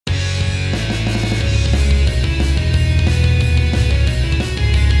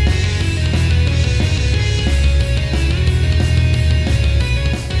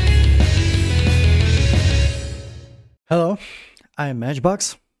I'm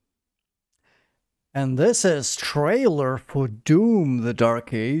Matchbox, and this is trailer for Doom: The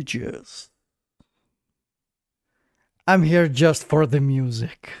Dark Ages. I'm here just for the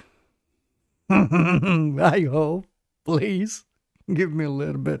music. I hope. Please, give me a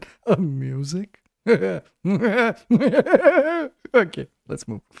little bit of music. Okay, let's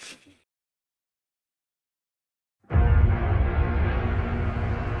move.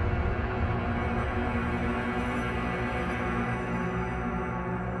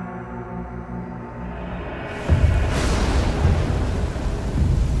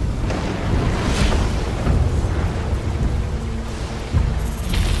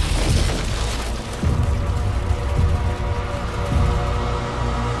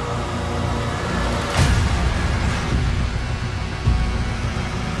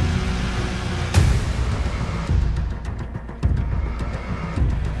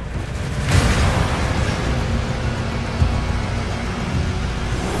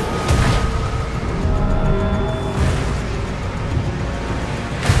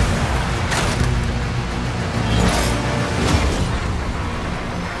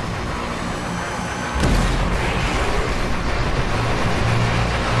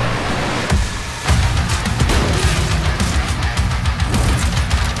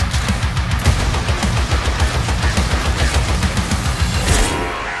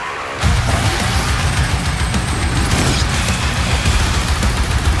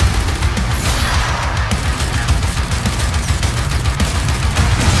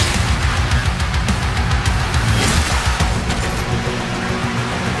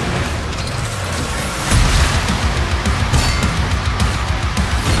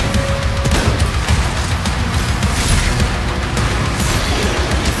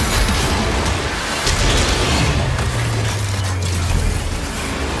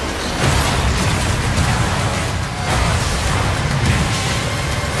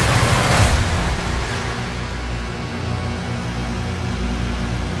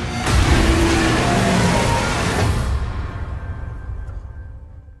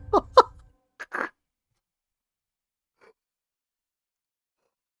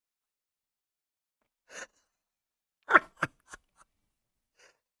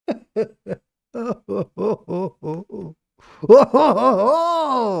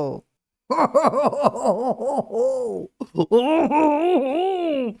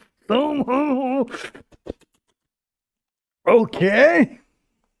 Okay.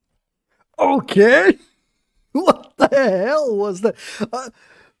 Okay. What the hell was that?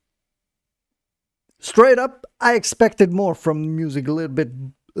 Straight up, I expected more from the music, a little bit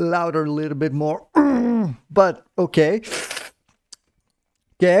louder, a little bit more. But okay.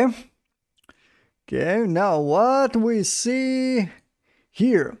 Okay. Okay, now what we see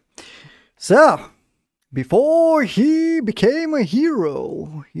here. So, before he became a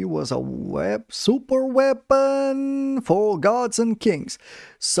hero, he was a super weapon for gods and kings.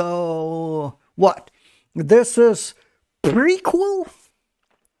 So, what? This is prequel?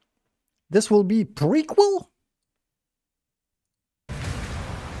 This will be prequel?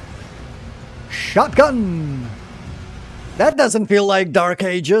 Shotgun! That doesn't feel like Dark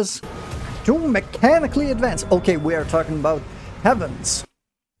Ages. Too mechanically advanced. Okay, we are talking about heavens.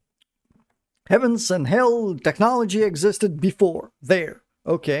 Heavens and hell technology existed before. There.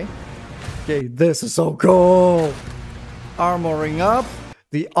 Okay. Okay, this is so cool. Armoring up.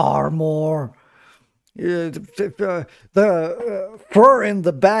 The armor. The fur in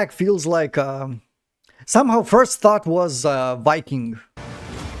the back feels like... somehow first thought was Viking.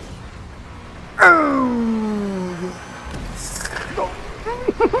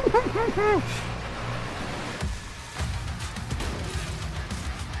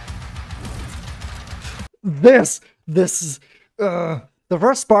 This is the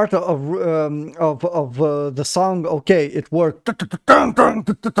first part of the song. Okay, it worked,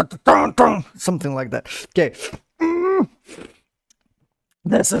 something like that. Okay,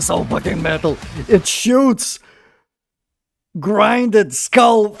 this is so fucking metal. It shoots grinded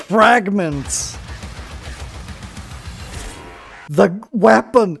skull fragments. The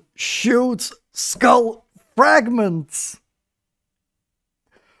weapon shoots skull fragments.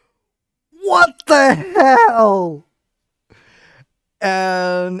 What the hell?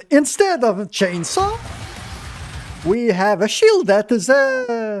 And instead of a chainsaw, we have a shield that is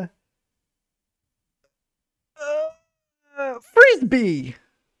a frisbee.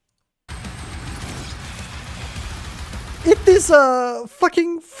 It is a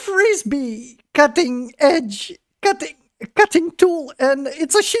fucking frisbee cutting tool, and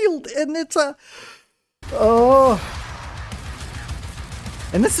it's a shield, and it's a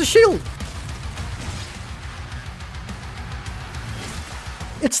and it's a shield.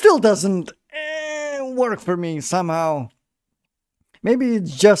 it still doesn't work for me somehow. Maybe it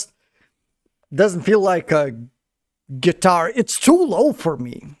just doesn't feel like a guitar. It's too low for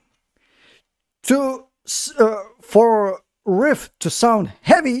me. For riff to sound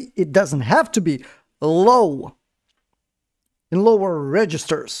heavy, it doesn't have to be low. In lower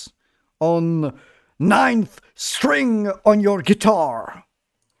registers. On 9th string on your guitar.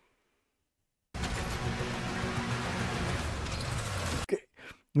 Okay.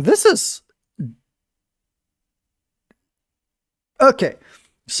 This is... Okay,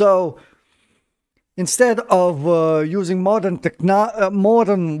 so instead of using modern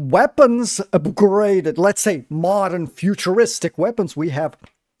weapons, upgraded, let's say modern futuristic weapons, we have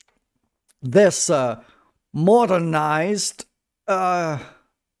this modernized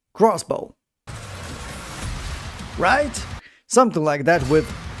crossbow, right? Something like that with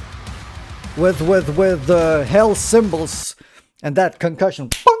hell symbols and that concussion.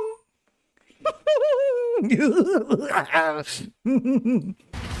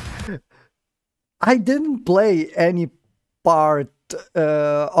 I didn't play any part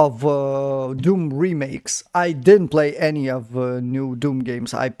of Doom remakes. I didn't play any of new Doom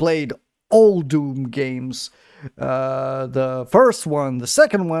games. I played old Doom games. The first one, the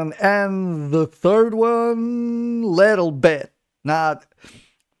second one, and the third one, little bit. Not.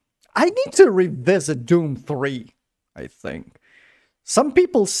 I need to revisit Doom 3, I think. Some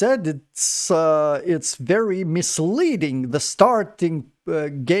people said it's very misleading. The starting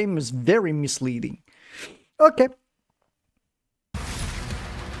game is very misleading. Okay.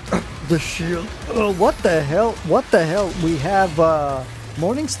 The shield. What the hell? What the hell? We have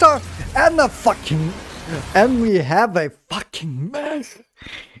Morningstar and a fucking... And we have a fucking mess.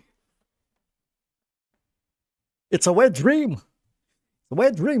 It's a wet dream. It's a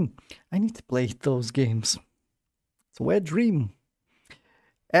wet dream. I need to play those games. It's a wet dream.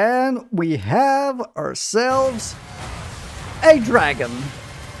 And we have ourselves a dragon.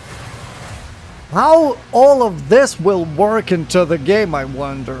 How all of this will work into the game, I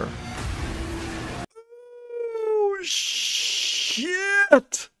wonder. Oh, shit.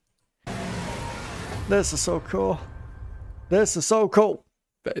 This is so cool. This is so cool.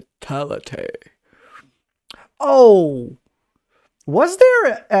 Fatality. Oh. Was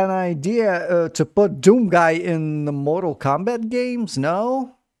there an idea to put Doom Guy in the Mortal Kombat games?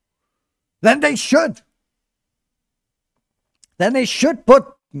 No? Then they should. Then they should put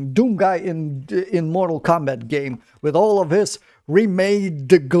Doom Guy in Mortal Kombat game with all of his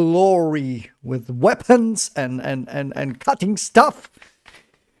remade glory with weapons and cutting stuff.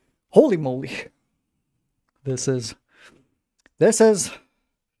 Holy moly. This is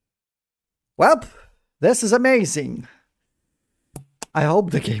well, this is amazing. I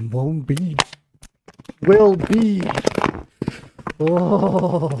hope the game will be.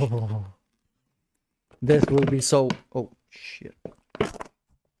 Oh, this will be so. Oh shit!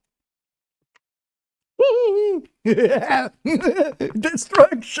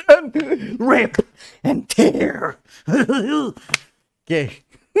 Destruction, rip and tear. Okay.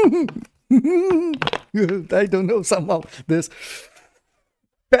 I don't know somehow this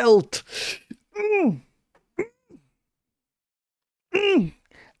belt.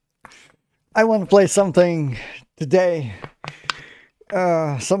 I want to play something today.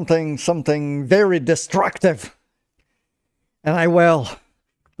 Something very destructive. And I will.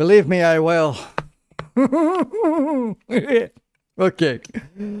 Believe me, I will. Okay.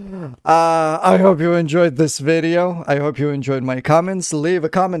 I hope you enjoyed this video. I hope you enjoyed my comments. Leave a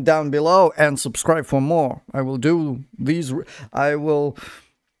comment down below and subscribe for more. I will do these. I will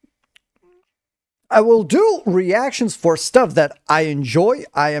do reactions for stuff that I enjoy,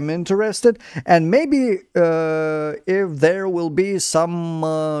 I am interested, and maybe if there will be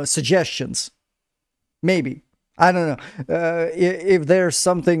some suggestions. Maybe. I don't know. If there's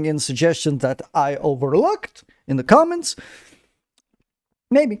something in suggestions that I overlooked in the comments,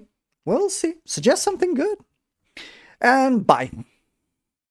 maybe. We'll see. Suggest something good. And bye.